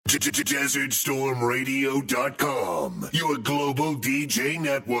DesertStormRadio.com, your global DJ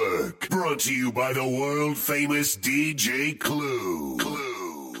network. Brought to you by the world famous DJ Clue.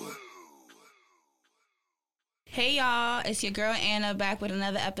 Hey y'all, it's your girl Anna back with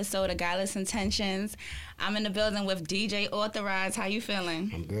another episode of Guileless Intentions. I'm in the building with DJ Authorize. How you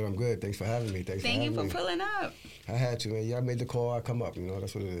feeling? I'm good. Thanks for having me. Thank you for pulling up. I had to, man. Y'all made the call. I come up. You know,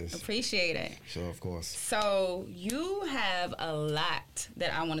 that's what it is. Appreciate it. Sure, of course. So you have a lot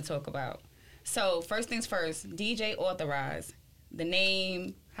that I want to talk about. So first things first, DJ Authorize. The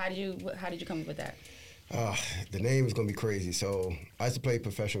name. How did you come up with that? The name is going to be crazy. So I used to play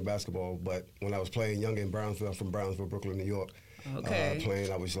professional basketball, but when I was playing young in Brownsville, I'm from Brownsville, Brooklyn, New York. Okay.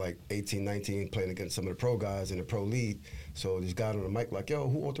 I was like 18, 19, playing against some of the pro guys in the pro league. So this guy on the mic like, yo,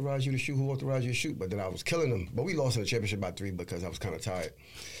 who authorized you to shoot? Who authorized you to shoot? But then I was killing them. But we lost in the championship by 3 because I was kind of tired.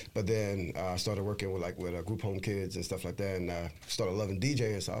 But then I started working with group home kids and stuff like that, and I started loving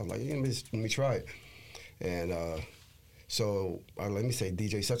DJing. So I was like, let me try it. And so let me say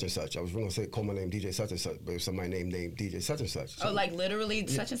DJ such and such. I was going to call my name DJ such and such, but if somebody named DJ such and such. So, like literally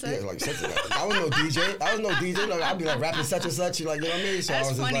such and such? Yeah, like such and such. I was no DJ. Like, I'd be like rapping such and such. Like, you know what I mean? So That's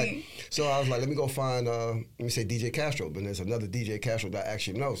I was funny. I was like, let me go find, let me say DJ Castro. But there's another DJ Castro that I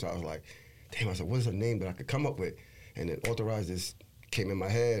actually know. So I was like, damn, I said, what is a name that I could come up with? And then Authorize This came in my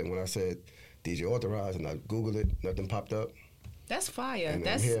head. And when I said DJ Authorize and I Googled it, nothing popped up. That's fire. And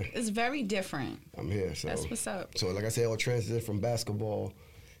It's very different. I'm here. So that's what's up. So like I said, I'll transition from basketball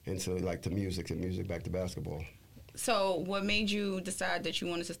into to music and music back to basketball. So what made you decide that you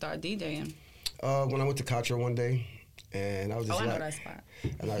wanted to start DJing? When I went to Contra one day, and I was just I know that spot.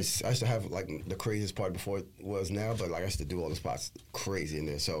 And I used to have like the craziest part before it was now, but like I used to do all the spots crazy in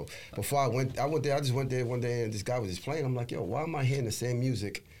there. So before I went there. I just went there one day, and this guy was just playing. I'm like, yo, why am I hearing the same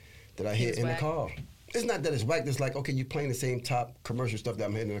music that I hear in the car? It's not that it's whack. It's like, okay, you're playing the same top commercial stuff that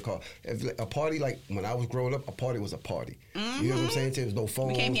I'm hearing in the car. If a party, like when I was growing up, a party was a party. Mm-hmm. You know what I'm saying? There was no phones.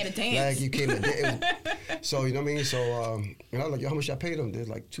 We came here to dance. Like, you came to dance. So, you know what I mean? So, and I was like, yo, how much I paid them? They're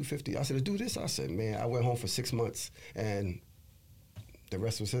like $250. I said, to do this? I said, man, I went home for 6 months, and the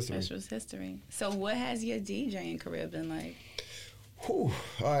rest was history. So what has your DJing career been like? Whew.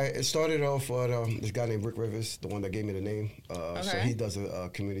 All right, it started off with this guy named Rick Rivers, the one that gave me the name. Okay. So he does a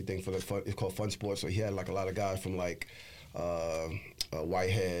community thing for the fun. It's called Fun Sports. So he had like a lot of guys from like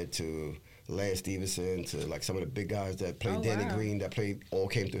Whitehead to Lance Stevenson to like some of the big guys that played Danny Green that all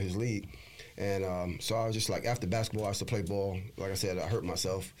came through his league. And so I was just like, after basketball, I used to play ball. Like I said, I hurt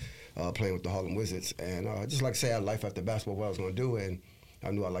myself playing with the Harlem Wizards. And just like say I had life after basketball, what I was going to do. And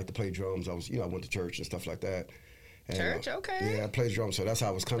I knew I liked to play drums. I went to church and stuff like that. And, church, okay. Yeah, I played drums, so that's how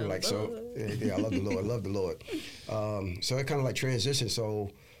I was kind of like, so, yeah, I love the Lord, I love the Lord. So it kind of like transitioned, so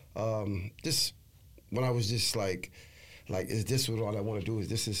just, when I was just like, is this what all I want to do? Is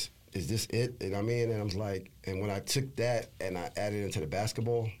this it? And I mean, and I was like, and when I took that and I added it into the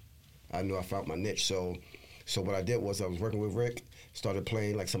basketball, I knew I found my niche. So what I did was I was working with Rick, started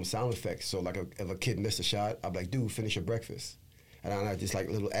playing like some sound effects. So like if a kid missed a shot, I'd be like, dude, finish your breakfast. And I just like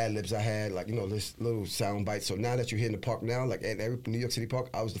little ad-libs I had, like, this little sound bites. So now that you're here in the park now, like at every New York City park,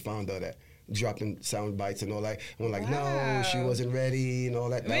 I was the founder of that. Dropping sound bites and all that. And I'm like, no, she wasn't ready and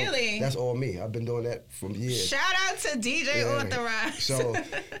all that. Really? That's all me. I've been doing that for years. Shout out to DJ Authorize. So,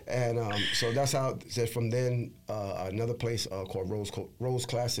 and so that's how, from then, another place called Rose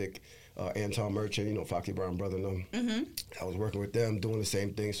Classic, Anton Merchant, Foxy Brown brother and them. Mm-hmm. I was working with them, doing the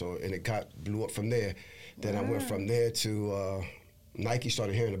same thing, and it blew up from there. Then I went from there to... Nike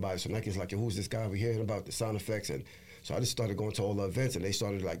started hearing about it, so Nike's like, yo, who's this guy we hearing about the sound effects? And so I just started going to all the events, and they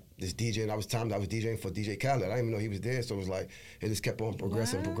started like this DJ, and I was DJing for DJ Khaled. I didn't even know he was there, so it was like, it just kept on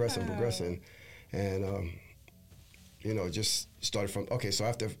progressing. And, just started from, okay, so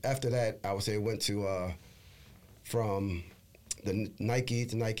after that, I would say it went to, from the Nike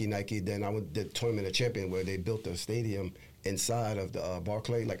to Nike, then I did the Tournament of Champions where they built a stadium inside of the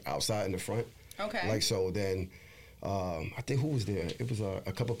Barclay, like outside in the front. Okay. Like, so then... I think who was there? It was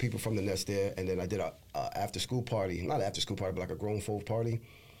a couple of people from the Nets there, and then I did a after-school party. Not an after-school party, but like a grown folk party.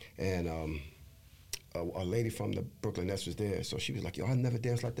 And a lady from the Brooklyn Nets was there, so she was like, yo, I never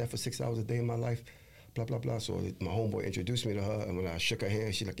danced like that for 6 hours a day in my life, blah, blah, blah. So my homeboy introduced me to her, and when I shook her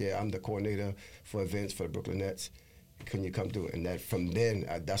hand, she's like, yeah, I'm the coordinator for events for the Brooklyn Nets. Can you come do it? And from then,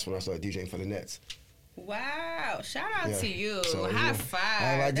 that's when I started DJing for the Nets. Wow! Shout out to you. So, High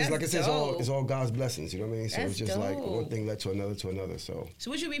five. Like I said, it's all God's blessings. You know what I mean? So That's it's just dope. like one thing led to another. So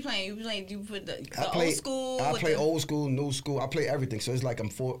what you be playing? You put the play, old school. I play old school, new school. I play everything. So it's like I'm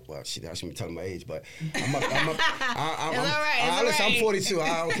Well, shit, I shouldn't be telling my age, but I'm up. It's all right. Listen, I'm 42.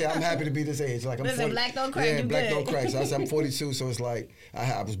 Okay, I'm happy to be this age. Like I'm Listen, 40, black don't crack. Yeah, you black good. don't crack. So I'm 42. So it's like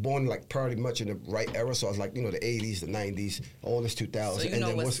I was born like pretty much in the right era. So I was like, the 80s, the 90s, all this 2000s. So you and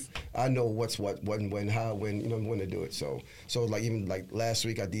know then I know what's what, when, how, when, when to do it. So like even like last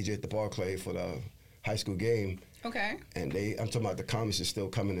week I DJ'd at the Barclay for the high school game. Okay. And I'm talking about the comments is still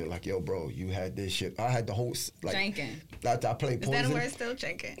coming in like, yo, bro, you had this shit. I had the whole like. Jankin'. I played Poison. Is that a word still?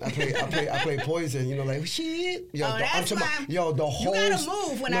 Jankin'. I play Poison. Like shit. Yo, that's fine. The whole. You gotta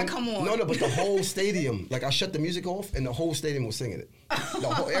move when I come on. No, but the whole stadium. Like I shut the music off and the whole stadium was singing it.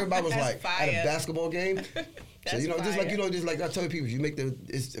 Everybody was like fire. at a basketball game. So just like I tell people, you make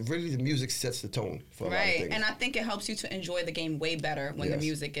it's really the music sets the tone for a lot of things. And I think it helps you to enjoy the game way better when the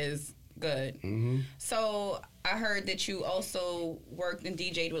music is good. Mm-hmm. So I heard that you also worked and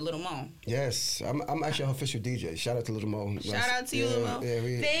DJ'd with Lil Mo. Yes, I'm actually an official DJ. Shout out to Lil Mo. Shout out to you, Lil Mo.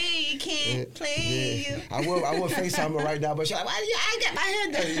 They can't play you. I will FaceTime her right now, but she's like, why I get my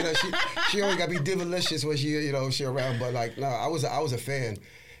hand done? She always got to be divalicious when she around. But like, no, I was a fan.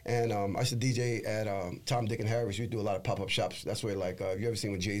 And I used to DJ at Tom, Dick, and Harry's. We do a lot of pop-up shops. That's where, like, you ever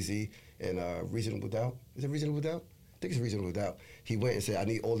seen with Jay-Z and Reasonable Doubt? Is it Reasonable Doubt? I think it's Reasonable Doubt. He went and said, I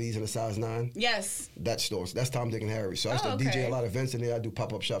need all these in a size 9. Yes. That store. So that's Tom, Dick, and Harry's. So I used to DJ a lot of events in there. I do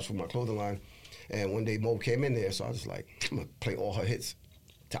pop-up shops for my clothing line. And one day Mo came in there, so I was like, I'm going to play all her hits.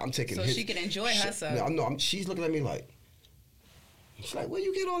 I'm taking hits. So she can enjoy herself. No, she's looking at me like, she's like, where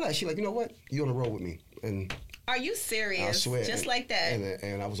you get all that? She's like, you know what? You on the road with me. And are you serious? I swear. Just like that?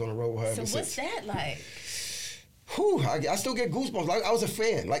 And I was on the road with her. So what's that like? Whew, I still get goosebumps. Like I was a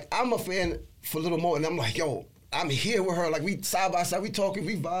fan. Like I'm a fan for Lil Mo, and I'm like, yo, I'm here with her. Like we side by side, we talking,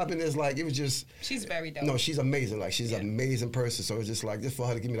 we vibing. It's like it was just. She's very dope. No, she's amazing. Like she's an amazing person. So it's just like just for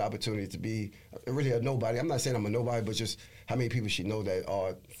her to give me the opportunity to be really a nobody. I'm not saying I'm a nobody, but just how many people she know that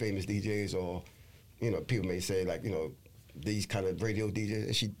are famous DJs or, people may say like these kind of radio DJs,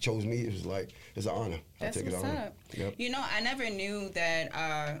 and she chose me. It was like, it's an honor. That's I take what's it on. up. Yep. I never knew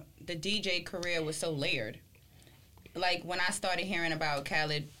that the DJ career was so layered. Like, when I started hearing about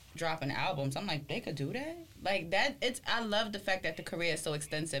Khaled dropping albums, I'm like, they could do that? Like, I love the fact that the career is so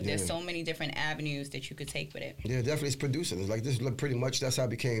extensive. There's so many different avenues that you could take with it. Yeah, definitely. It's producing. It's like, this pretty much, that's how I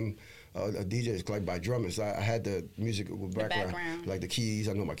became a DJ. It's like by drummers. I had the music with background. Like the keys,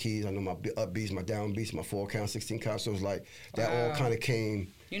 I know my keys, I know my up beats, my down beats, my 4 count, 16 count. So it's like, that all kind of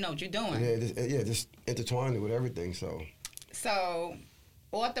came. You know what you're doing. Yeah, just intertwined with everything, so. So,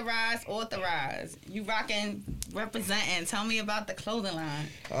 Authorize. You rocking, representing. Tell me about the clothing line.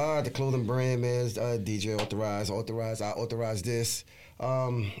 The clothing brand, man, is DJ Authorize. I Authorize This.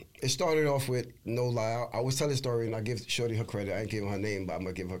 It started off with, no lie, I always tell this story and I give Shorty her credit. I ain't giving her name, but I'm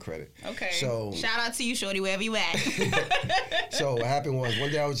going to give her credit. Okay. So, shout out to you, Shorty, wherever you at. So what happened was,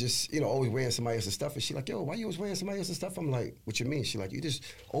 one day I was just, always wearing somebody else's stuff. And she like, yo, why you always wearing somebody else's stuff? I'm like, what you mean? She like, you just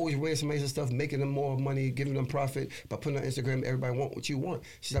always wearing somebody else's stuff, making them more money, giving them profit by putting on Instagram, everybody want what you want.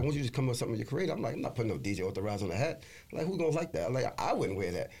 She's like, why don't you just come up with something you create? I'm like, I'm not putting no DJ Authorize on the hat. I'm like, who's going to like that? I'm like, I wouldn't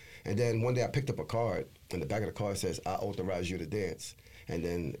wear that. And then one day I picked up a card, and the back of the card says, I authorize you to dance. And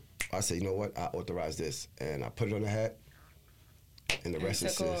then I said, you know what? I authorize this. And I put it on the hat, and the rest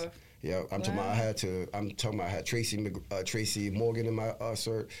is sis. Yeah, I'm talking about I had Tracy Morgan in my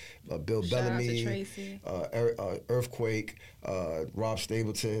shirt, Bill Bellamy, Earthquake, Rob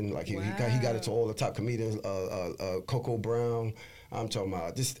Stapleton. Like he got it to all the top comedians, Coco Brown. I'm talking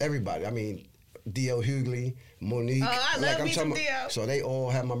about just everybody. I mean, D.L. Hughley, Monique. Oh, I love me some D.L. So they all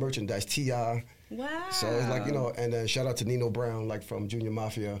have my merchandise. T.I. Wow. So it's like, and then shout out to Nino Brown, like from Junior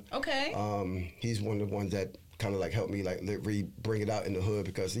Mafia. Okay. He's one of the ones that kind of like helped me like bring it out in the hood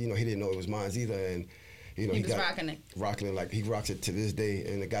because he didn't know it was mine either, and he was rocking it like he rocks it to this day,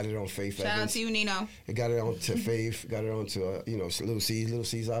 and it got it on Faith. Shout out to you, Nino. It got it on to Faith, got it on to Little C's. So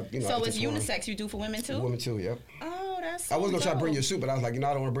it's unisex. You do for women too? Women too, yep. Oh, that's so I was gonna try to bring you a suit, but I was like, I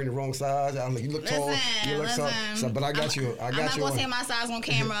don't want to bring the wrong size. I was like, you look tall, you look tall. So, but I got you. I'm not gonna say my size on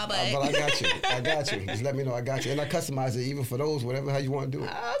camera, but but I got you. Just let me know I got you, and I customize it even for those, whatever how you want to do it.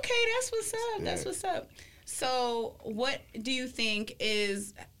 Okay, that's what's up. That's what's up. So, what do you think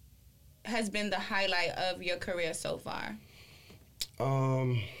has been the highlight of your career so far?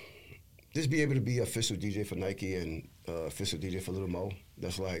 Just be able to be official DJ for Nike and official DJ for Lil Mo.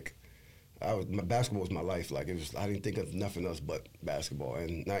 That's like, my basketball was my life. Like I didn't think of nothing else but basketball,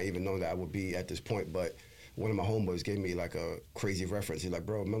 and not even knowing that I would be at this point. But one of my homeboys gave me like a crazy reference. He's like,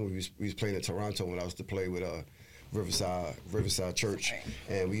 bro, remember we was playing in Toronto when I was to play with Riverside Church,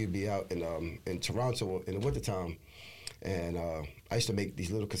 and we would be out in Toronto in the wintertime, and I used to make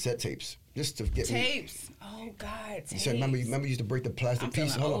these little cassette tapes just to get tapes. Oh God, tapes. So remember you used to break the plastic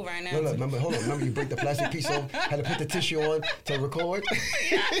piece. Hold on, right now. No, remember you break the plastic piece off, had to put the tissue on to record.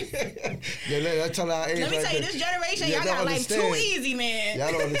 That's all our age. Let me tell you, this generation, y'all got life too easy, man.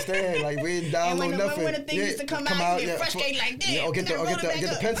 Y'all don't understand. Like we didn't download nothing. When the thing used to come out, you get frustrated like that. Yeah, get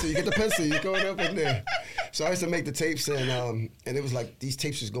the pencil. You get the pencil. You go up in there. So I used to make the tapes, and it was like these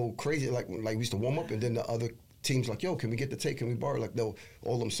tapes just go crazy. Like we used to warm up, and then the other teams like, yo, can we get the tape? Can we borrow? Like, no,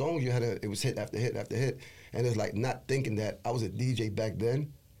 all them songs you had, it was hit after hit after hit, and it's like not thinking that I was a DJ back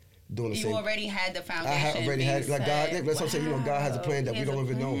then, doing the same. You already had the foundation. I already had like God. That's what I'm saying. You know, God has a plan that we don't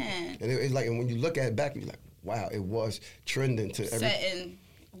even know, and it's like, and when you look at it back, you're like, wow, it was trending to everything.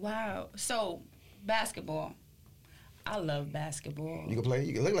 Wow. So, basketball. I love basketball. You can play?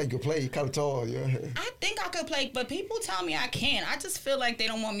 You look like you can play. You're kind of tall. Yeah. I think I could play, but people tell me I can't. I just feel like they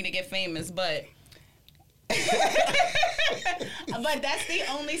don't want me to get famous, but... But that's the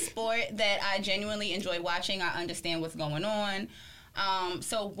only sport that I genuinely enjoy watching. I understand what's going on.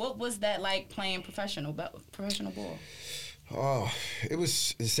 So what was that like playing professional ball? Oh, it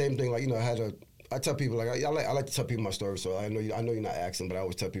was the same thing. Like, you know, I tell people, like, I like to tell people my story. So I know you're not asking, but I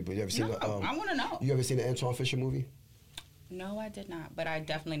always tell people. You ever seen I want to know. You ever seen the Antoine Fisher movie? No, I did not, but I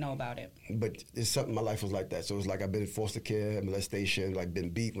definitely know about it. But it's something, my life was like that. So it was like I've been in foster care, molestation, like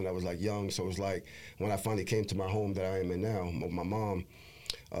been beat when I was like young. So it was like when I finally came to my home that I am in now, my mom,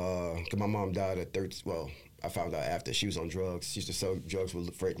 because my mom died at 13, well, I found out after she was on drugs. She used to sell drugs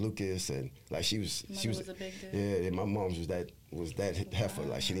with Frank Lucas, and like she was a big deal. Yeah, and my mom was that heifer.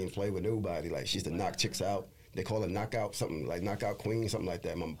 Like she didn't play with nobody. Like she used to knock chicks out. They call her knockout, something like knockout queen, something like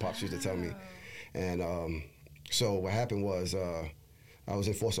that. My pops used to tell me, and so what happened was I was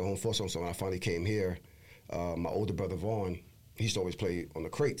in foster home. So when I finally came here, my older brother Vaughn, he used to always play on the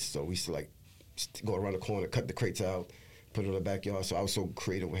crates. So we used to like go around the corner, cut the crates out, put it in the backyard. So I was so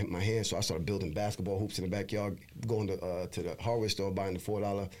creative with my hands. So I started building basketball hoops in the backyard, going to the hardware store, buying the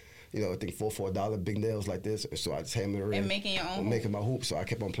 $4, you know, I think $4 big nails like this. So I just hammered her in. And making your own making my hoops. So I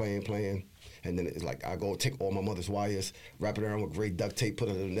kept on playing. And then it's like I go take all my mother's wires, wrap it around with gray duct tape, put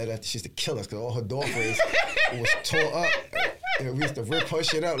it in the net. She used to kill us because all her door frames was tore up. And we used to rip her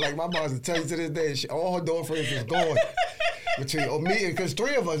shit up. Like my mom would tell you to this day, all her door frames was gone. Between me, because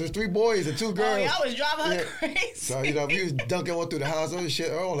three of us, there's 3 boys and 2 girls. Oh, y'all was driving her crazy. So, you know, we was dunking all through the house, all this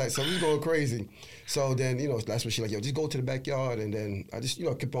shit, all that. So we was going crazy. So then, you know, that's when she like, yo, just go to the backyard. And then I just, you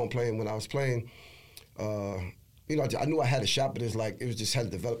know, kept on playing. When I was playing, you know, I knew I had a shot, but it's like, it was just had to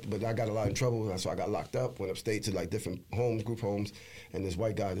develop. But I got a lot of trouble, so I got locked up, went upstate to like different homes, group homes. And this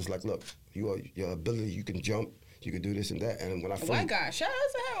white guy just like, look, your ability, you can jump. You could do this and that, and when I white guy, shout out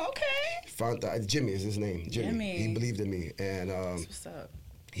to him, okay. Found out Jimmy is his name. Jimmy. He believed in me, and that's what's up.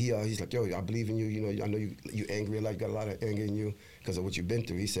 He's like, yo, I believe in you. You know, I know you angry a lot. You got a lot of anger in you because of what you've been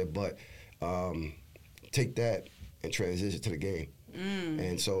through. He said, but take that and transition to the game.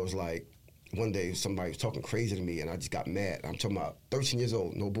 And so it was like one day somebody was talking crazy to me, and I just got mad. I'm talking about 13 years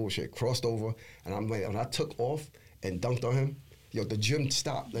old, no bullshit, crossed over, and I'm like, when I took off and dunked on him. Yo, the gym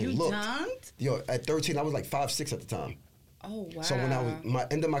stopped and looked. Dunked? Yo, at 13, I was like 5'6" at the time. Oh, wow. So when I was my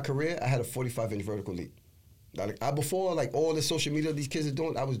end of my career, I had a 45-inch vertical leap. Like before, like all the social media these kids are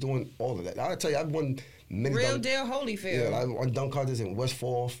doing, I was doing all of that. I'll tell you, I've won many. Real deal Holyfield. Yeah, I won dunk contests in West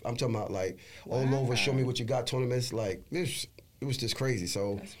Forth. I'm talking about like all over, show me what you got tournaments. Like it was just crazy.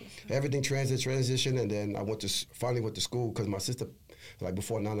 So everything transitioned, and then I finally went to school because my sister, like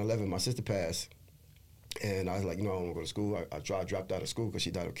before 9/11, my sister passed. And I was like, you know, I don't want to go to school. I dropped out of school because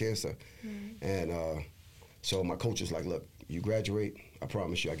she died of cancer. And so my coach was like, look, you graduate, I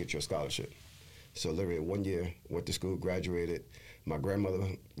promise you I get you a scholarship. So literally 1 year, went to school, graduated. My grandmother,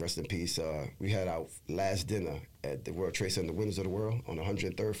 rest in peace, we had our last dinner at the World Trade Center, the Windows of the World, on the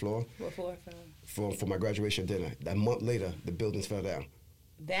 103rd floor. What for? For my graduation dinner. That month later, the buildings fell down.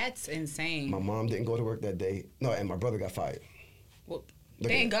 That's insane. My mom didn't go to work that day. No, and my brother got fired. Well,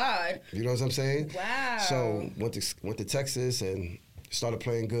 thank God. You know what I'm saying? Wow. So went to Texas and started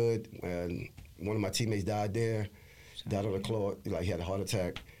playing good. And one of my teammates died there, died on the court. Like he had a heart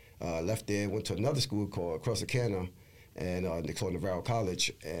attack. Left there, went to another school called Corsicana, and they called Navarro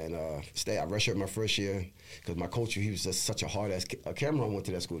College. And I redshirted my first year because my coach, he was just such a hard ass. Cameron went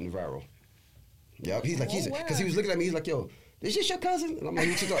to that school, Navarro. Yep. He's like, because he was looking at me. He's like, yo, is this your cousin? And I'm like,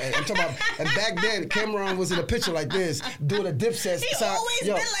 what you talking? I'm talking about, and back then, Cameron was in a picture like this, doing a Dipset sign. Always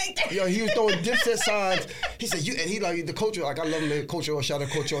been like that. Yo, he was throwing Dipset signs. He said, and he like, the coach, like, I love him, Coach O, shout out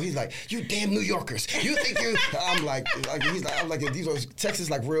Coach O. He's like, you damn New Yorkers. You think you, I'm like, these are Texas,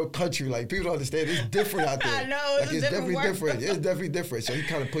 like, real country. Like, people don't understand. It's different out there. I know, like, it's definitely different. It's definitely different. So he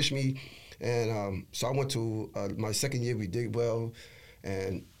kind of pushed me. And so I went to, my second year, we did well.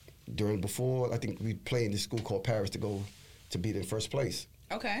 And before, I think we played in this school called Paris to be in first place.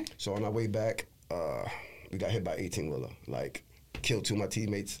 Okay. So on our way back, we got hit by 18-wheeler. Like, killed 2 of my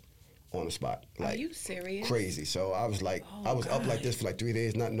teammates on the spot. Like, are you serious? Crazy. So I was like, up like this for like 3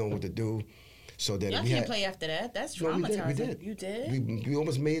 days, not knowing what to do. So then y'all can't play after that. That's traumatizing. No, we did. You did? We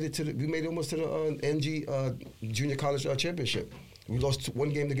almost made it to the. We made it almost to the NG Junior College Championship. We lost 1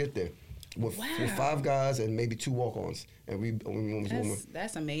 game to get there. With 5 guys and maybe 2 walk-ons, and we almost won.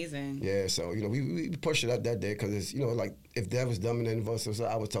 That's amazing. Yeah, so we pushed it out that day because it's like if that was dumb and any of us,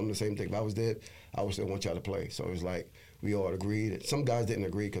 I was telling them the same thing. If I was dead, I would still want y'all to play. So it was like we all agreed. Some guys didn't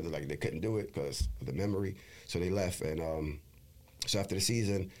agree because like they couldn't do it because of the memory, so they left. And so after the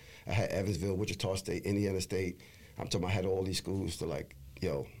season, I had Evansville, Wichita State, Indiana State. I'm talking. I had all these schools to like,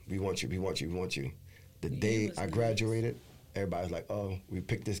 yo, we want you, we want you, we want you. The day I graduated. Everybody's like, oh, we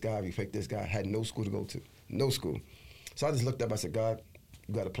picked this guy, I had no school to go to, no school. So I just looked up, I said, God,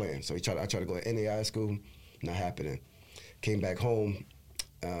 you got a plan. So I tried to go to NAI school, not happening. Came back home,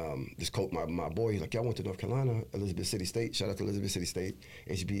 this coach, my boy, he's like, yeah, I went to North Carolina, Elizabeth City State, shout out to Elizabeth City State,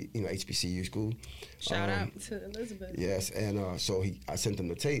 HBCU school. Shout out to Elizabeth. Yes, and so I sent him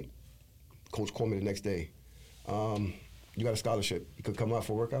the tape. Coach called me the next day. You got a scholarship, you could come out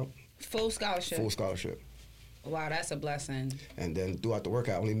for a workout? Full scholarship. Full scholarship. Wow, that's a blessing. And then throughout the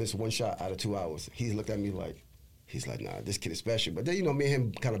workout, I only missed 1 shot out of 2 hours. He looked at me like, nah, this kid is special. But then, me and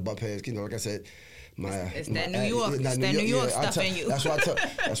him kind of bump heads. Like I said, it's that New York stuff in you. That's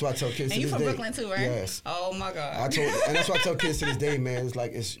why I tell kids. And you from day, Brooklyn too, right? Yes. Oh my God. And that's why I tell kids to this day, man. It's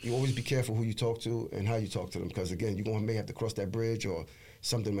like you always be careful who you talk to and how you talk to them, because again, you may have to cross that bridge or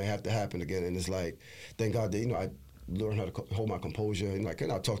something may have to happen again. And it's like, thank God that I learned how to hold my composure. And I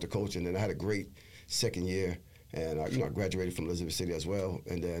talked to coach, and then I had a great second year. And I graduated from Elizabeth City as well.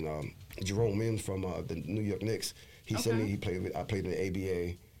 And then Jerome Williams from the New York Knicks, he sent me. I played in the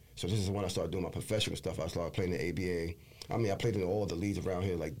ABA. So this is when I started doing my professional stuff. I started playing in the ABA. I mean, I played in all the leagues around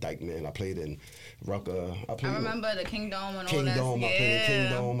here, like Dykeman. I played in Rucker. I remember the King Dome and all that. Kingdom. I played in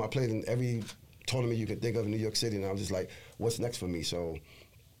Kingdom. I played in every tournament you could think of in New York City. And I was just like, what's next for me? So,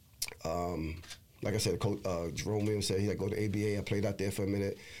 like I said, Coach Jerome Williams said, go to ABA. I played out there for a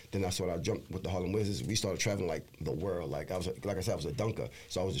minute. Then that's when I jumped with the Harlem Wizards. We started traveling like the world. Like I said, I was a dunker.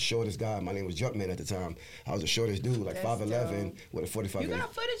 So I was the shortest guy. My name was Jumpman at the time. I was the shortest dude, like 5'11", with a 45. You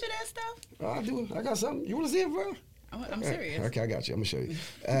got footage of that stuff? I do. I got something. You want to see it, bro? I'm serious. Okay, I got you. I'm gonna show you.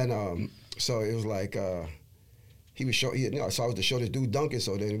 And so it was like he was short. So I was the shortest dude dunking.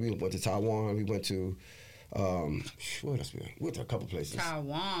 So then we went to Taiwan. We went to. Where else we went to a couple places.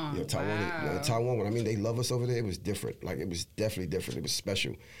 Taiwan. Yeah, Taiwan. Wow. Taiwan. When they love us over there, it was different. Like it was definitely different. It was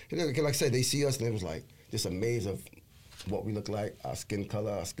special. Like I said, they see us and it was like just amazed of what we look like, our skin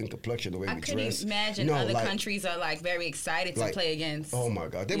color, our skin complexion, the way we dress. I couldn't imagine other countries are like very excited to play against. Oh my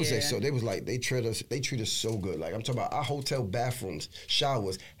God, they would say so. They was like they treat us so good. Like I'm talking about our hotel bathrooms,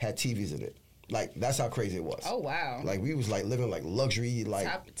 showers had TVs in it. Like that's how crazy it was. Oh wow. Like we was like living like luxury,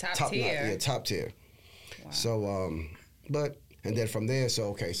 like top tier. Yeah, top tier. Wow. So, and then from there,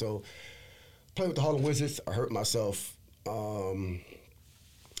 so playing with the Harlem Wizards, I hurt myself. I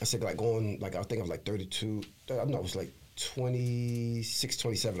said I think I was like 32. I was like 26,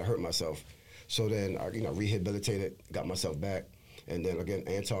 27. I hurt myself. So then I, rehabilitated, got myself back, and then again,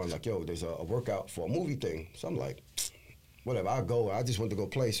 Anton like, yo, there's a workout for a movie thing. So I'm like, whatever, I'll go. I just went to go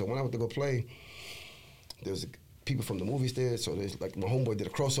play. So when I went to go play, there was people from the movies there, so there's like my homeboy did a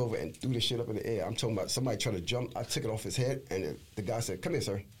crossover and threw this shit up in the air. I'm talking about somebody trying to jump. I took it off his head, and the guy said, "Come here,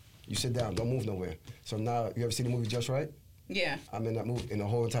 sir. You sit down. Don't move nowhere." So now, you ever seen the movie Just Right? Yeah. I'm in that movie, in the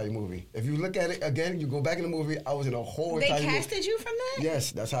whole entire movie. If you look at it again, you go back in the movie, I was in a whole entire movie. They casted you from that?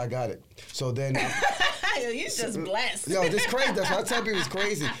 Yes, that's how I got it. So then... You just blessed. Yo, this crazy. That's why I tell people it's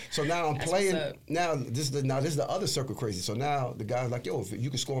crazy. So now I'm playing. Now this is the other circle crazy. So now the guy's like, yo, if you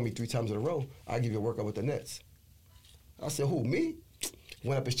can score me 3 times in a row, I'll give you a workout with the Nets. I said, who, me?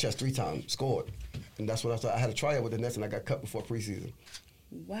 Went up his chest 3 times, scored. And that's what I thought. I had a tryout with the Nets, and I got cut before preseason.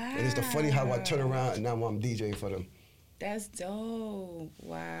 Wow. And it's the funny how I turn around, and now I'm DJing for them. That's dope.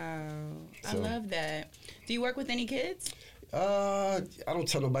 Wow. So, I love that. Do you work with any kids? I don't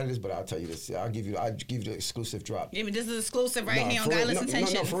tell nobody this, but I'll tell you this. I'll give you the exclusive drop. Yeah, but this is exclusive right here on Guileless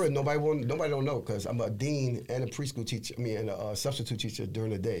Intentions. No, for real. Nobody don't know because I'm a dean and a preschool teacher. and a substitute teacher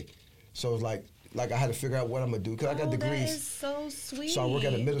during the day. So it's like I had to figure out what I'm gonna do because I got degrees. That is so sweet. So I work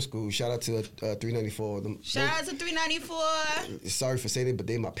at a middle school. Shout out to 394. Shout out to 394. Sorry for saying it, but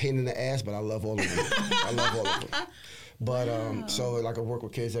they my pain in the ass. But I love all of them. I love all of them. But so like I work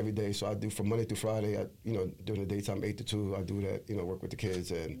with kids every day. So I do from Monday through Friday. During the daytime 8 to 2, I do that. Work with the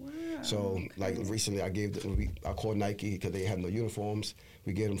kids. And so like recently, I called Nike because they had no uniforms.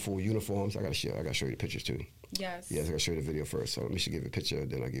 We gave them full uniforms. I gotta show you the pictures too. Yes. Yes, I gotta show you the video first. So let me give you a picture,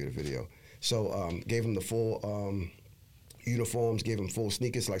 then I'll give you the video. So gave them the full uniforms, gave them full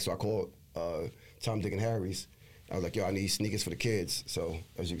sneakers. So I called Tom, Dick, and Harry's. I was like, yo, I need sneakers for the kids. So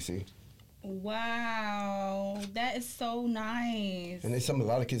as you can see. Wow, that is so nice. And there's a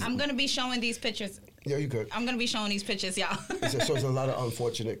lot of kids. I'm gonna be showing these pictures. Yeah, you could. I'm gonna be showing these pictures, y'all. So there's a lot of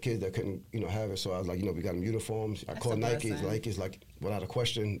unfortunate kids that couldn't, have it. So I was like, we got them uniforms. I called Nike. Nike's like, without a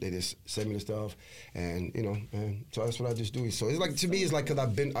question, they just send me the stuff, and and so that's what I just do. So it's like to me, it's like because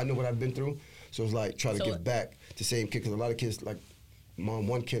I know what I've been through. So it's like try to give back to the same kid because a lot of kids like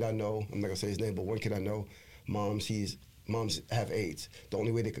one kid I know. I'm not gonna say his name, but one kid I know, moms have AIDS. The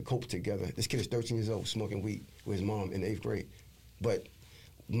only way they could cope together. This kid is 13 years old, smoking weed with his mom in the 8th grade. But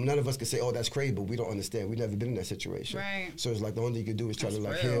none of us could say, oh, that's crazy, but we don't understand. We've never been in that situation. Right. So it's like the only thing you can do is try to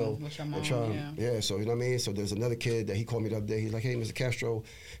heal. With your mom, and try, so you know what I mean? So there's another kid that he called me the other day. He's like, hey, Mr. Castro,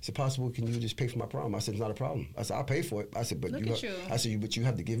 is it possible can you just pay for my prom? I said, it's not a problem. I said, I'll pay for it. I said, but but you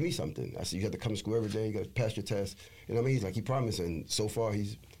have to give me something. I said, you have to come to school every day. You got to pass your test. You know what I mean? He's like, he promised, and so far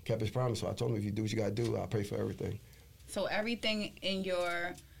he's kept his promise. So I told him, if you do what you got to do, I'll pay for everything. So everything in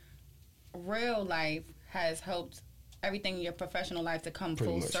your real life has helped everything in your professional life to come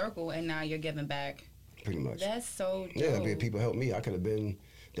full circle, and now you're giving back. Pretty much. That's so dope. Yeah, I mean, people helped me. I could have been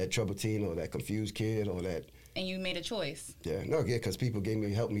that troubled teen or that confused kid or that. And you made a choice. Yeah, because people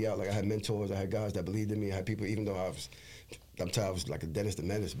helped me out. Like I had mentors, I had guys that believed in me. I had people, even though I was like a dentist and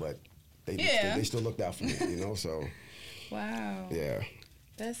menace, but they still looked out for me, so. Wow. Yeah.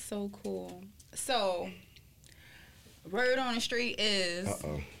 That's so cool. So, word on the street is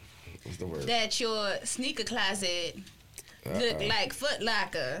what's the word? That your sneaker closet look like Foot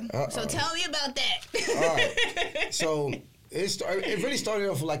Locker. So tell me about that. All right. So it really started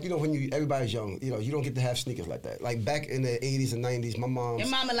off like, when everybody's young, you don't get to have sneakers like that. Like back in the 80s and 90s, my mom. Your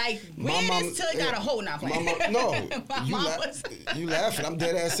mama this till got a hole now. You laughing. I'm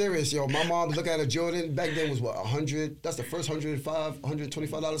dead ass serious, yo. My mom look at a Jordan, back then was what, 100? That's the first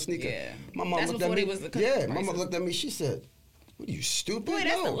 $125 sneaker. Yeah. My mom looked at me. My mom looked at me, she said, what are you, stupid? Boy,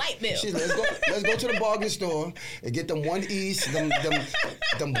 that's a light bill. She said, let's go to the bargain store and get them 1 East, them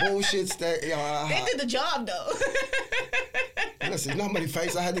bullshits that they did the job though. Listen, you know how many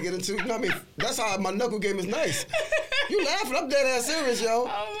fights I had to get into? You know what I mean? That's how my knuckle game is nice. You laughing? I'm dead ass serious, yo.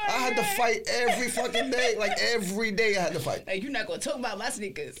 I had to fight every fucking day. Like every day I had to fight. Hey, you're not gonna talk about my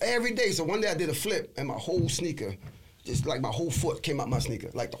sneakers. Every day. So one day I did a flip and my whole sneaker, just like my whole foot came out my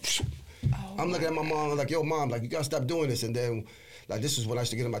sneaker. Like I'm looking at my mom, I'm like, yo, mom, like you gotta stop doing this. And then like this is when I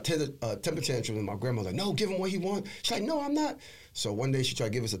used to get in my temper tantrum, and my grandma like, no, give him what he want. She's like, no, I'm not. So one day she tried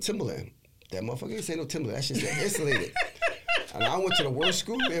to give us a Timberland. That motherfucker didn't say no Timberland. That shit said insulated. And I went to the worst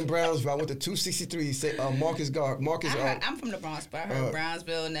school in Brownsville. I went to 263, Marcus. I'm from the Bronx, but I heard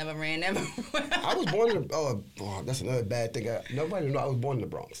Brownsville never ran, never. I was born in the. That's another bad thing. Nobody knows I was born in the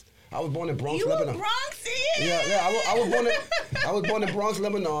Bronx. I was born in Bronx, Lebanon. You a Bronxian? Yeah. I was born in Bronx,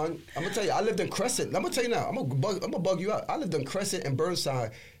 Lebanon. I'm gonna tell you, I lived in Crescent. I'm gonna tell you now. I'm gonna bug you out. I lived in Crescent and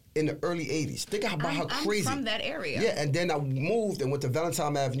Burnside in the early 80s. Think about how crazy. I'm from that area. Yeah, and then I moved and went to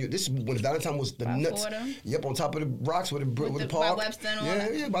Valentine Avenue. This is when Valentine was the nuts. Yep, on top of the rocks with the park. By Webster and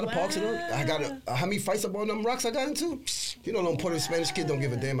all yeah, by the parks and all. I got how many fights up on them rocks I got into? You know, them Puerto Spanish kids don't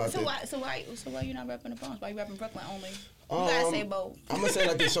give a damn out there. So why you not repping the Bronx? Why you repping Brooklyn only? You gotta say both. I'm gonna say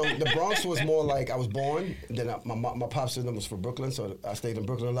like this. So the Bronx was more like I was born. Then my pops and them was from Brooklyn, so I stayed in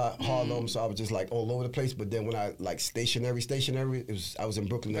Brooklyn a lot. Harlem, so I was just like all over the place. But then when I like stationary, I was in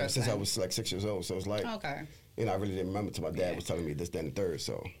Brooklyn ever since I was like 6 years old. So it's like, okay. I really didn't remember till my dad was telling me this, then, and third.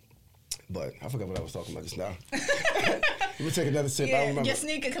 So, but I forgot what I was talking about just now. Let me take another sip. I don't remember. Your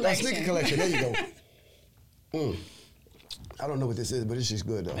sneaker collection. Sneaker collection. There you go. I don't know what this is, but it's just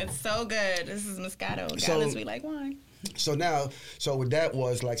good though. It's so good. This is Moscato. Guys, we like wine. So with that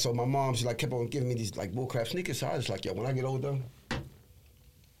was like, so my mom, she like kept on giving me these like bullcrap sneakers. So I was like, yo, when I get older, I'm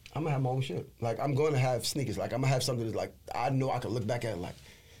gonna have my own shit. Like I'm gonna have sneakers. Like I'm gonna have something that's like, I know I can look back at it like,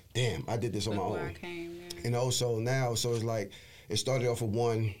 damn, I did this on my own. I came, yeah. So now, so it's like, it started off with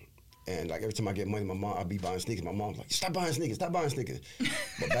one, And like every time I get money, I'd be buying sneakers. My mom's like, stop buying sneakers.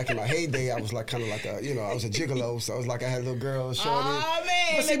 But back in my heyday, I was like kind of like I was a gigolo. So I was like, I had a little girl. Oh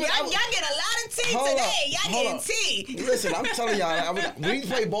man, y'all get a lot of tea today. Y'all getting tea. Listen, I'm telling y'all, we used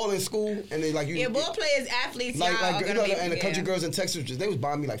to play ball in school, and they like ball players, athletes, and the country girls in Texas, they was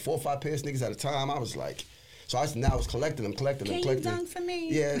buying me like 4 or 5 pairs of sneakers at a time. I was like. So I was collecting them. Can you dunk for me?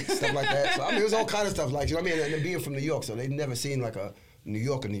 Yeah, stuff like that. So I mean, it was all kind of stuff like, you know what I mean? And then being from New York, so they'd never seen like a New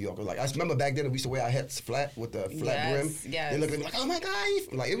Yorker. Like I remember back then we used to wear our hats flat with the flat brim. Yes. They looked at me like, oh my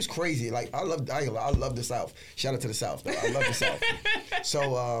God, like it was crazy. Like I love the South. Shout out to the South. Though. I love the South.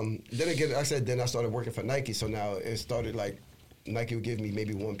 So then I started working for Nike. So now it started like Nike would give me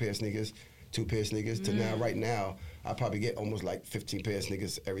maybe 1 pair of sneakers, 2 pair of sneakers. To now, right now, I probably get almost like 15 pairs of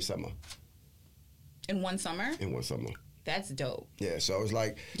sneakers every summer. In one summer? In one summer. That's dope. Yeah, so it was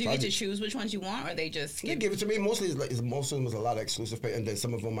like... Do you get to choose which ones you want, or they just... Yeah, give it to me. Mostly, most of them was a lot of exclusive pay, and then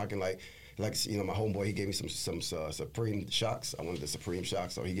some of them I can like my homeboy, he gave me some Supreme Shocks. I wanted the Supreme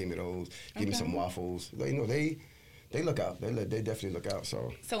Shocks, so he gave me those. Gave me some waffles. They look out. They definitely look out,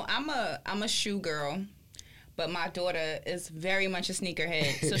 so... So I'm a shoe girl. But my daughter is very much a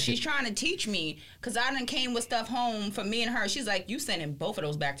sneakerhead. So she's trying to teach me, because I done came with stuff home for me and her. She's like, you sending both of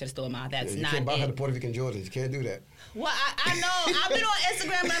those back to the store, Ma. That's not it. You can't buy her the Puerto Rican Jordans. You can't do that. Well, I know. I've been on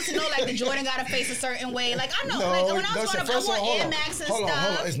Instagram enough to know, like, the Jordan got to face a certain way. Like, I know. Like, when I was growing up, I wore Air Max and stuff. Hold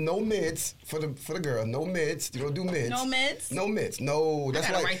on. It's no mids for the girl. No mids. You don't do mids. No mids? No mids. No. That's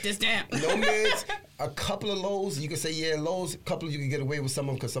I gotta write this down. No mids. A couple of lows. You can say, yeah, lows. A couple of you can get away with some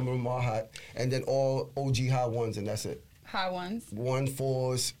of them because some of them are hot. And then all OG high ones, and that's it. High ones.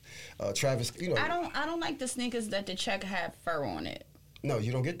 1.4s, Travis. I don't like the sneakers that the check have fur on it. No,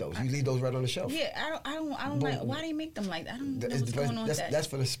 you don't get those. You leave those right on the shelf. Yeah, I don't like. Why do you make them like that? I don't know what's going on with that. That's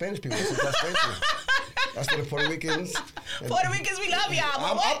for the Spanish people. That's for the Puerto Ricans. Puerto Ricans, we love y'all.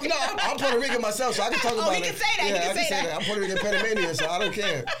 I'm Puerto Rican myself, so I can talk about it. You can say that. Yeah, I can say that. I'm Puerto Rican Panamanian, so I don't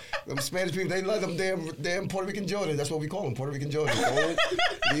care. Them Spanish people, they love them damn Puerto Rican Jordans. That's what we call them, Puerto Rican Jordans.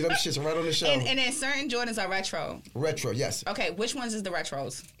 Leave them shits right on the shelf. And then certain Jordans are retro. Retro, yes. Okay, which ones is the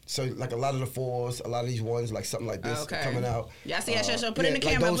retros? So like a lot of the 4s, a lot of these ones, like something like this coming out. Yeah, I see that. So put in the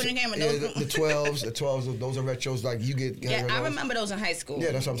camera. Put in the camera. Yeah, the 12s, those are retros. Like you get. Yeah, I remember those in high school.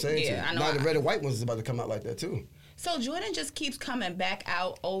 Yeah, that's what I'm saying. Yeah, I know. Now the red and white ones is about to come out like that too. So Jordan just keeps coming back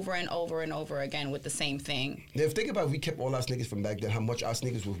out over and over and over again with the same thing. Now, think about if we kept all our sneakers from back then, how much our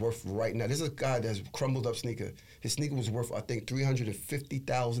sneakers was worth right now. This is a guy that has crumbled up sneaker. His sneaker was worth, I think,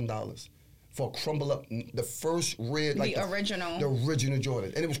 $350,000 for a crumble up, the first red, like the original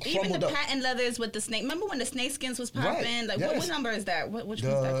Jordan, and it was crumbled up. Even the patent leathers with the snake. Remember when the snake skins was popping? Right. Like what number is that? Which one's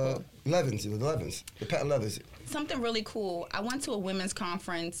that called? The 11s, the patent leathers. Something really cool. I went to a women's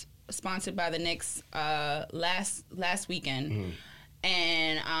conference sponsored by the Knicks last weekend,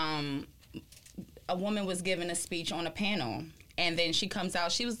 and a woman was giving a speech on a panel, and then she comes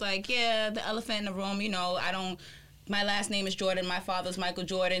out. She was like, "Yeah, the elephant in the room. My last name is Jordan. My father's Michael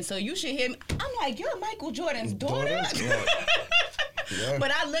Jordan. So you should hear me." I'm like, "You're Michael Jordan's daughter?" Yeah. Yeah.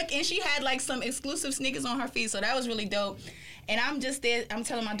 But I look, and she had like some exclusive sneakers on her feet, so that was really dope. And I'm just there. I'm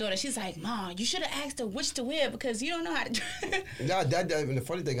telling my daughter, she's like, "Mom, you should have asked her which to wear because you don't know how to." And the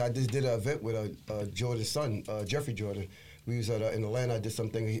funny thing, I just did an event with Jordan's son, Jeffrey Jordan. We was in Atlanta. I did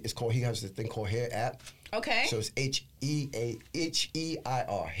something. He has this thing called Hair app. Okay. So it's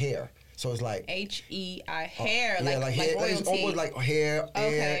HEIR, hair. So it's like HEI hair, like hair, royalty. It's almost like hair,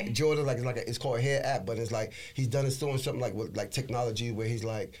 okay. Jordan, it's called a hair app, but it's like he's doing something like with like technology where he's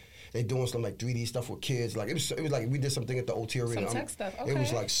like they doing some like 3D stuff with kids. Like it was like we did something at the OT Arena. Some tech stuff. Okay. It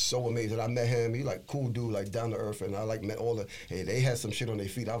was like so amazing. I met him. He like cool dude, like down to earth, and I like met all they had some shit on their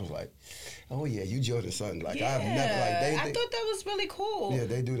feet. I was like, oh yeah, you Jordan's son. Like yeah. I've never I thought that was really cool. Yeah,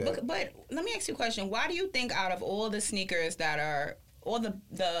 they do that. But let me ask you a question. Why do you think out of all the sneakers that are all the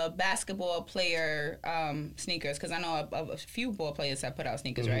basketball player sneakers, because I know a few ball players have put out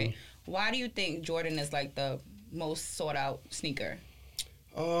sneakers, right? Why do you think Jordan is like the most sought out sneaker?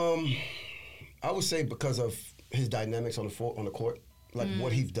 I would say because of his dynamics on the court, like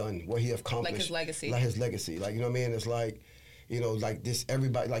what he's done, what he accomplished, like his legacy. Like his legacy, like you know what I mean. It's like, like this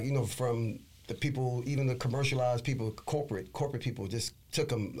everybody, like from the people, even the commercialized people, corporate people just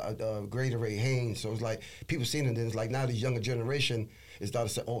took him, Gatorade, Haynes. So it's like people seeing it, and then it's like now the younger generation is starting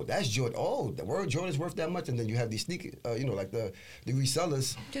to say, oh, that's Jordan. Oh, the word Jordan's worth that much. And then you have these sneakers, like the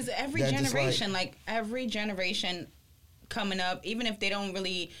resellers. Because every generation coming up, even if they don't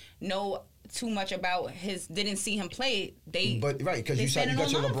really know too much about didn't see him play, because you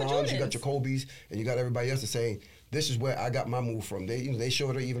got your LeBrons, you got your Kobe's, and you got everybody else that's saying, this is where I got my move from. They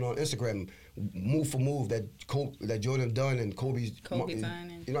showed it even on Instagram, move for move that Jordan done and Kobe's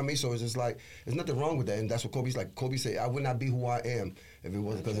signing. You know what I mean? So it's just like there's nothing wrong with that, and that's what Kobe's like. Kobe said, "I would not be who I am if it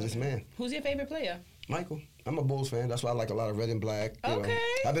wasn't because of this man." Who's your favorite player? Michael. I'm a Bulls fan. That's why I like a lot of red and black. You know.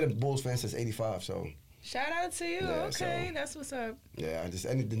 I've been a Bulls fan since '85. So. Shout out to you. Yeah, okay, so, that's what's up. Yeah,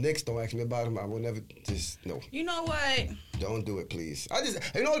 the Knicks don't ask me about them. I will never no. You know what? Don't do it, please.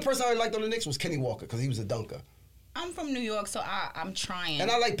 The only person I liked on the Knicks was Kenny Walker because he was a dunker. I'm from New York, so I'm trying. And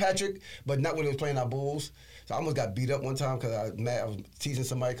I like Patrick, but not when he was playing our Bulls. So I almost got beat up one time because I was teasing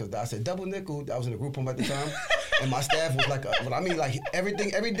somebody because I said double nickel. I was in a group home at the time, and my staff was like,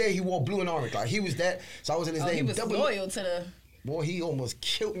 every day he wore blue and orange. Like he was that. So I was in his name. He was loyal to the. Boy, he almost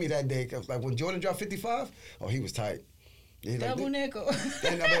killed me that day. Cause like when Jordan dropped 55, he was tight. Double nickel.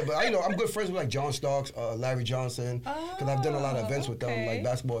 But I'm good friends with like John Starks, Larry Johnson, because I've done a lot of events with them, like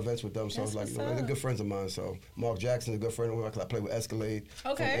basketball events with them. So it's like they're good friends of mine. So Mark Jackson's a good friend of mine because I play with Escalade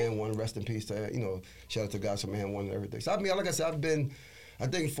from N1. Rest in peace to shout out to guys from N1 and everything. So I mean, like I said, I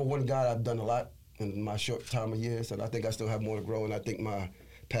think for one guy, I've done a lot in my short time of years, and I think I still have more to grow. And I think my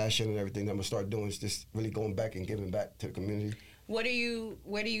passion and everything that I'm gonna start doing is just really going back and giving back to the community. Where do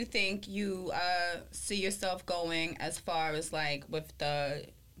you think you see yourself going as far as like with the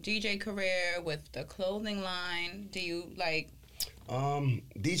DJ career, with the clothing line? Do you like?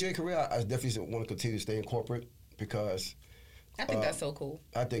 DJ career, I definitely want to continue to stay in corporate because. I think that's so cool.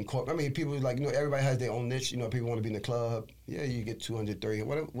 I think people like everybody has their own niche. People want to be in the club. Yeah, you get 230,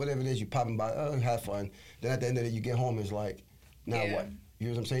 whatever it is. You popping by, have fun. Then at the end of it, you get home. It's like, now what? You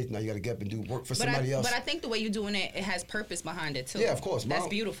know what I'm saying? Now you got to get up and do work for somebody else. But I think the way you're doing it, it has purpose behind it too. Yeah, of course. That's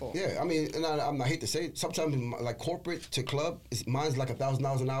beautiful. Yeah, I mean, and I hate to say it, sometimes like corporate to club, mine's like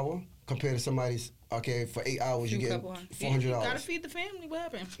 $1,000 an hour compared to somebody's. Okay, for 8 hours you get $400. You gotta feed the family. What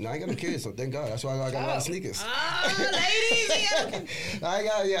happened? No, I ain't got no kids, so thank God. That's why I got a lot of sneakers. Ladies,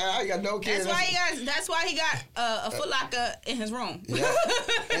 I got no kids. That's why he got a Foot Locker in his room. Yeah,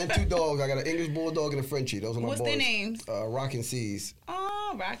 and 2 dogs. I got an English bulldog and a Frenchie. Those are my boys. What's their names? Rockin' Seas.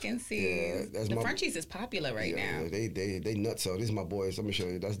 Oh, Rockin' Seas. Yeah, the Frenchies is popular right now. Yeah, they nuts. So these are my boys. Let me show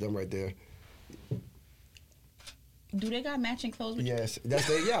you. That's them right there. Do they got matching clothes? Yes, that's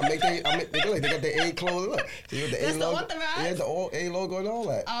they. Yeah, they got the A clothes. Look, see the that's A the logo. Authorize? Yeah, the A logo and all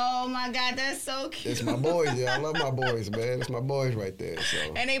that. Oh my God, that's so cute. It's my boys. Yeah, I love my boys, man. It's my boys right there. So.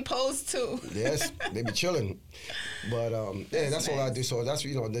 And they pose too. Yes, they be chilling. But that's nice. All I do. So that's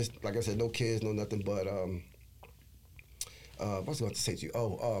this, like I said, no kids, no nothing. But what was I about to say to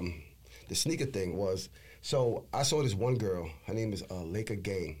you? The sneaker thing was. So I saw this one girl. Her name is Laker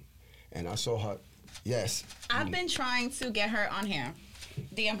Gang, and I saw her. Yes. I've been trying to get her on here.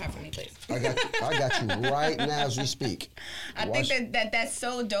 DM her for me, please. I got you right now as we speak. I think that's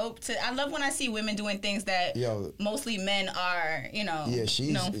so dope. I love when I see women doing things that mostly men are, Yeah,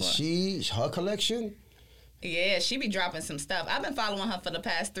 known for. Her collection. Yeah, she be dropping some stuff. I've been following her for the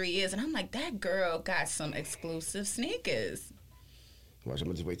past 3 years, and I'm like, that girl got some exclusive sneakers. Watch, I'm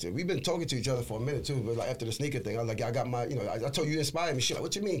gonna just wait till we've been talking to each other for a minute too. But like after the sneaker thing, I was like, I got my, I told you inspired me. She's like,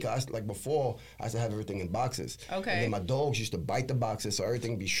 what you mean? Cause before I used to have everything in boxes. Okay. And then my dogs used to bite the boxes, so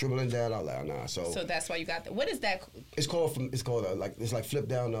everything be shriveling down. I was like, nah. So that's why you got that. What is that? It's called it's like flip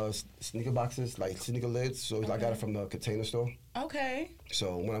down sneaker boxes, like sneaker lids. So I got it from the Container Store. Okay.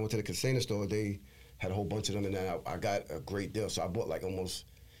 So when I went to the Container Store, they had a whole bunch of them, and then I got a great deal. So I bought like almost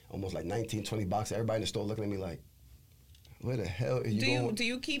like 19, 20 boxes. Everybody in the store looking at me like, where the hell are you going? Do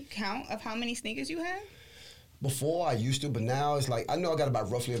you keep count of how many sneakers you have? Before I used to, but now it's like I know I got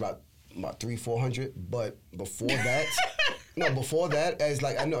roughly about 300-400. But before that, it's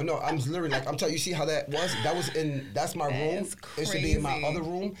like I'm literally like I'm telling you. See how that was? That's my room. It used to be in my other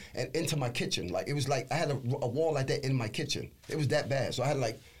room and into my kitchen. Like it was like I had a wall like that in my kitchen. It was that bad. So I had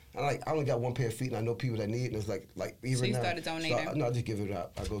I only got one pair of feet, and I know people that need it. And it's like even so you now. Started donating? No, I just give it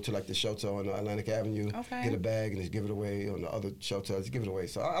out. I go to like the shelter on Atlantic Avenue, get a bag, and just give it away. On the other shelter, I just give it away.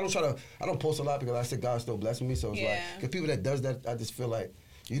 So I don't post a lot because I said God's still blessing me. So it's like, because people that does that, I just feel like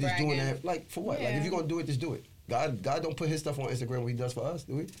you just doing that. Like for what? Yeah. Like if you're gonna do it, just do it. God don't put His stuff on Instagram what He does for us,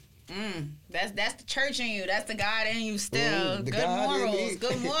 do we? That's the church in you. That's the God in you still. Good morals.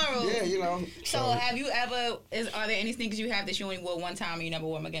 Good morals. Yeah, So have you ever? Are there any sneakers you have that you only wore one time and you never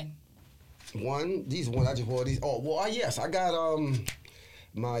wore them again? These ones I just wore these. Oh well, yes, I got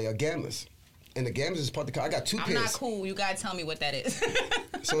my Gammas, and the Gammas is part of the car. I got 2 pairs. I'm not cool. You gotta tell me what that is.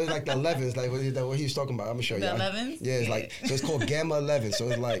 So it's like the 11s, like what he was talking about. I'm gonna show you. The 11s. Yeah, it's like so it's called Gamma 11. So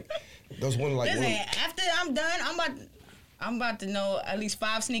it's like those one like. Listen, after I'm done, I'm about to know at least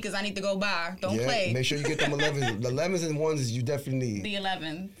 5 sneakers I need to go buy. Don't play. Make sure you get them 11s. The 11s and ones you definitely need. The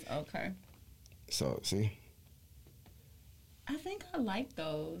 11s. Okay. So see. I think I like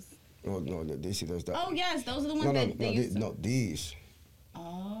those. Oh no, they see those. Oh yes, those are the ones that they used to. No, these.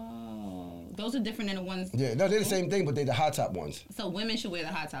 Oh, those are different than the ones. Yeah, no, they're the same thing, but they're the high top ones. So women should wear the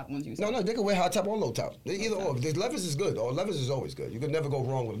high top ones. You said. No, they can wear high top or low top. They either or. The leathers is good. Or leathers is always good. You can never go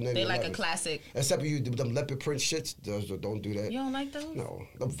wrong with them. They like a classic. Except you them leopard print shits. Those don't do that. You don't like those? No,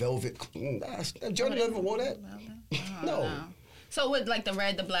 the velvet. Jordan never wore that. No. So with like the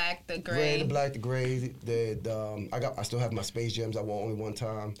red, the black, the gray. Red, the black, the gray. I still have my Space Jams I wore only one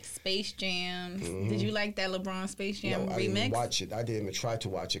time. Space Jams. Mm-hmm. Did you like that LeBron Space Jam remix? I didn't even watch it. I didn't even try to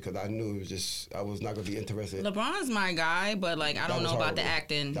watch it because I knew I was not gonna be interested. LeBron's my guy, but like I don't know about the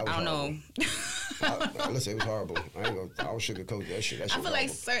acting. I don't know. Listen, it was horrible. I don't sugarcoat that shit. I feel like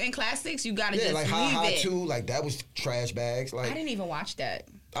certain classics you gotta just like leave High it. too. Like that was trash bags. Like I didn't even watch that.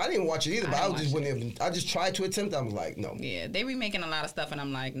 I didn't watch it either, but I just tried to attempt it. I was like, no. Yeah, they remaking a lot of stuff, and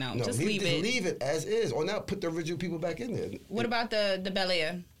I'm like, no, just leave it. Leave it as is, or now put the original people back in there. What about the Bel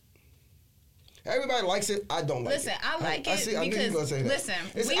Air? Everybody likes it. I don't like it. Listen, I like it I knew you were gonna say that.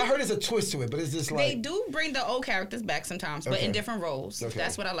 Listen, I heard there's a twist to it, but it's just like they do bring the old characters back sometimes, but in different roles. Okay.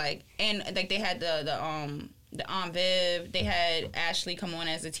 That's what I like. And like they had the Aunt Viv. They had Ashley come on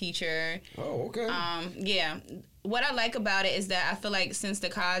as a teacher. Oh, okay. Yeah. What I like about it is that I feel like since the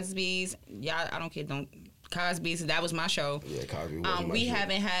Cosbys, I don't care, Cosby's, that was my show. Yeah, Cosby was my we show.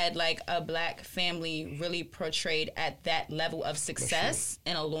 haven't had like a black family really portrayed at that level of success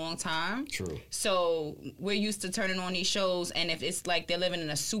in a long time. True. So we're used to turning on these shows, and if it's like they're living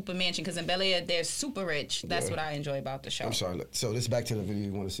in a super mansion, because in Bel Air they're super rich. That's what I enjoy about the show. I'm sorry. So this is back to the video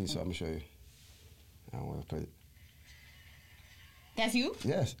you want to see, so I'm gonna show you. I don't want to play it. That's you?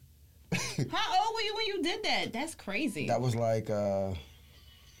 Yes. How old were you when you did that? That's crazy. That was like. So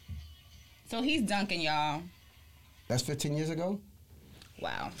he's dunking, y'all. That's 15 years ago.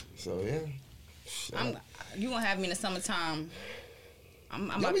 Wow. So yeah. You gonna have me in the summertime? I'm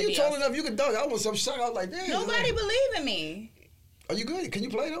I mean, you tall enough, you could dunk. I was some shot. I was like, damn. Nobody believe in me. Are you good? Can you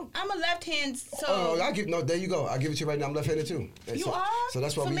play though? I'm a left hand, so. Oh, there you go. I'll give it to you right now. I'm left-handed too. And you so, are? So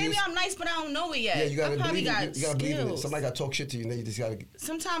that's why we maybe I'm nice, but I don't know it yet. Yeah, you gotta believe it. You gotta believe in it. skills. Somebody gotta talk shit to you, and then you just gotta.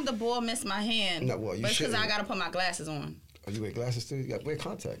 Sometimes the ball miss my hand. No, well, you but shouldn't. because I gotta put my glasses on. Oh, you wear glasses too? You gotta wear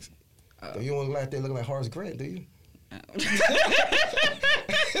contacts. You don't want to go out there looking like Horace Grant, do you?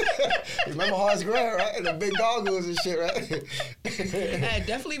 You remember Horace Grant, right? And the big goggles and shit, right? That'd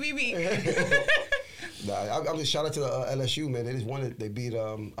definitely be me. I'm just shout out to the LSU, man. They just won. They beat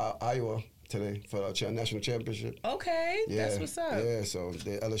Iowa today for the national championship. Okay, that's what's up. Yeah, so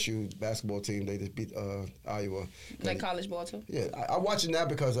the LSU basketball team, they just beat Iowa. Like college ball too? Yeah, I watch it now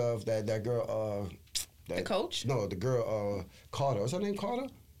because of that girl. The coach? No, the girl Carter. What's her name? Carter?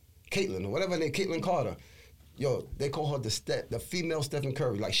 Caitlin, or whatever her name, Caitlin Carter. Yo, they call her the female Stephen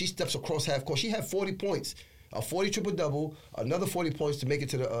Curry. Like, she steps across half court. She had 40 points, a 40 triple-double, another 40 points to make it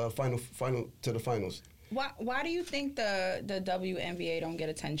to the finals. Why do you think the WNBA don't get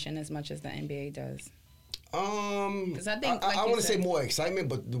attention as much as the NBA does? Because I think I want to say more excitement,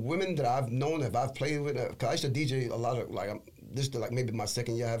 but the women that I've known, that I've played with, because I used to DJ a lot of, like, this is like maybe my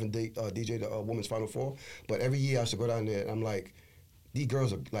second year having DJed the Women's Final Four, but every year I used to go down there and I'm like, these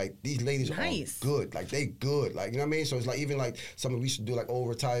girls are like, these ladies are good. Like, they good. Like, you know what I mean? So it's like, even like some we used to do like old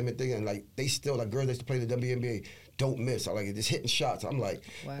retirement thing, and like they still, like girls that used to play the WNBA don't miss. I like it, just hitting shots. I'm like,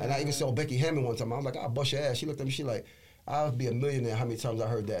 wow. And I even saw Becky Hammond one time. I was like, I'll bust your ass. She looked at me, she like, I'll be a millionaire. How many times I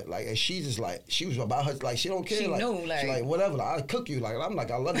heard that? Like, and she just like, she was about her, like, she don't care. She like, knew, like, she like, whatever. Like, I'll cook you. Like, I'm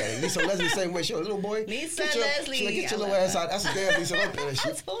like, I love that. Lisa Leslie the same way. She a little boy. Lisa Leslie. She like, get your little ass out. That's a damn Lisa Leslie.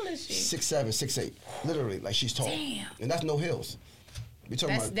 How tall is she? 6'7", 6'8". Literally, like, she's tall. Damn. And that's no heels.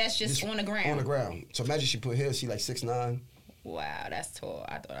 That's just on the ground. On the ground. So imagine she put heels, she like 6'9". Wow, that's tall.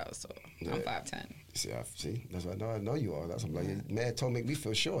 I thought I was tall. Yeah. I'm 5'10". See, that's what I know you are. That's what I'm like, mad tall make me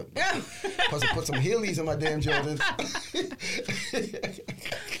feel short. Plus, I put some Heelys in my damn Jordans.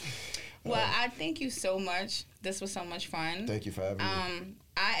 Well, I thank you so much. This was so much fun. Thank you for having me.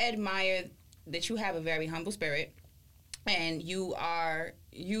 I admire that you have a very humble spirit, and you're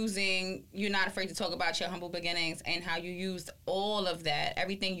not afraid to talk about your humble beginnings and how you used all of that,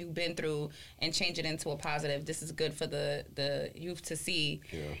 everything you've been through, and change it into a positive. This is good for the youth to see.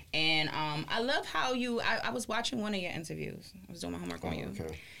 Yeah. And I love how I was watching one of your interviews. I was doing my homework on you.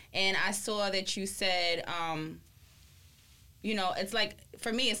 Okay. And I saw that you said, it's like,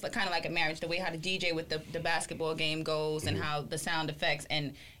 for me, it's kind of like a marriage, the way how the DJ with the basketball game goes, and how the sound effects,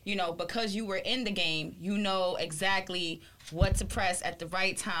 and, because you were in the game, you know exactly what to press at the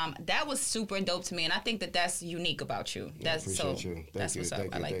right time. That was super dope to me, and I think that's unique about you. That's appreciate you. That's what's up.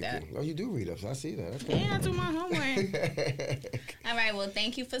 I like that. Oh, you do read us. I see that. Okay. Yeah, I do my homework. All right, well,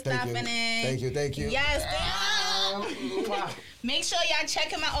 thank you for stopping in. Thank you. Yes. Make sure y'all check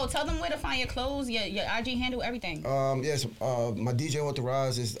him out. Oh, tell them where to find your clothes, your IG handle, everything. Yes, my DJ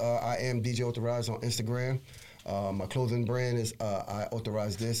Authorize is I am DJ Authorize on Instagram. My clothing brand is I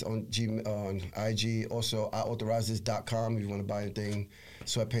Authorize This on IG. Also, IAuthorizeThis.com if you want to buy anything,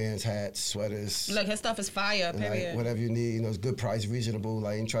 sweatpants, hats, sweaters. Look, his stuff is fire, period. Like, whatever you need, you know, it's good price, reasonable.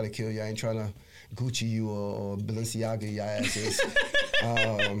 Like, I ain't trying to kill you. I ain't trying to Gucci you or Balenciaga your asses.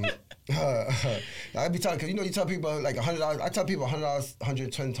 I be telling, cause you know, you tell people like $100. I tell people $100,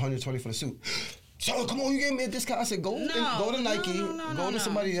 $110, $120 for the suit. So come on, you gave me a discount. I said, go to Nike, go to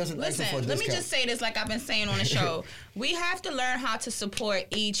somebody else. Listen, for a discount. Let me just say this, like I've been saying on the show. We have to learn how to support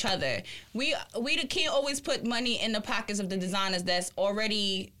each other. We can't always put money in the pockets of the designers that's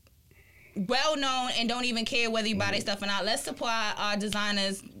already well known and don't even care whether you buy their stuff or not. Let's support our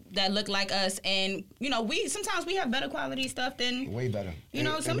designers that look like us, and you know, sometimes we have better quality stuff than way better. You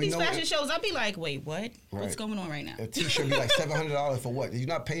know, some of these fashion shows, I'll be like, wait, what? Right. What's going on right now? A T-shirt be like $700 for what? You're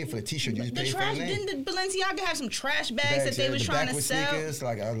not paying for the T-shirt. You just paying for the name. Didn't Balenciaga have some trash bags that they was trying to sell? Sneakers,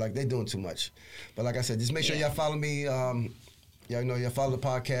 like they're doing too much. But like I said, just make sure y'all follow me. Y'all know y'all follow the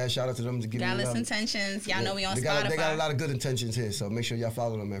podcast. Shout out to them to give me love. Dallas Intentions. Y'all know we on Spotify. They got a lot of good intentions here, so make sure y'all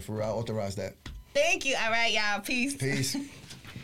follow them, man. For real, I authorize that. Thank you. All right, y'all. Peace. Peace.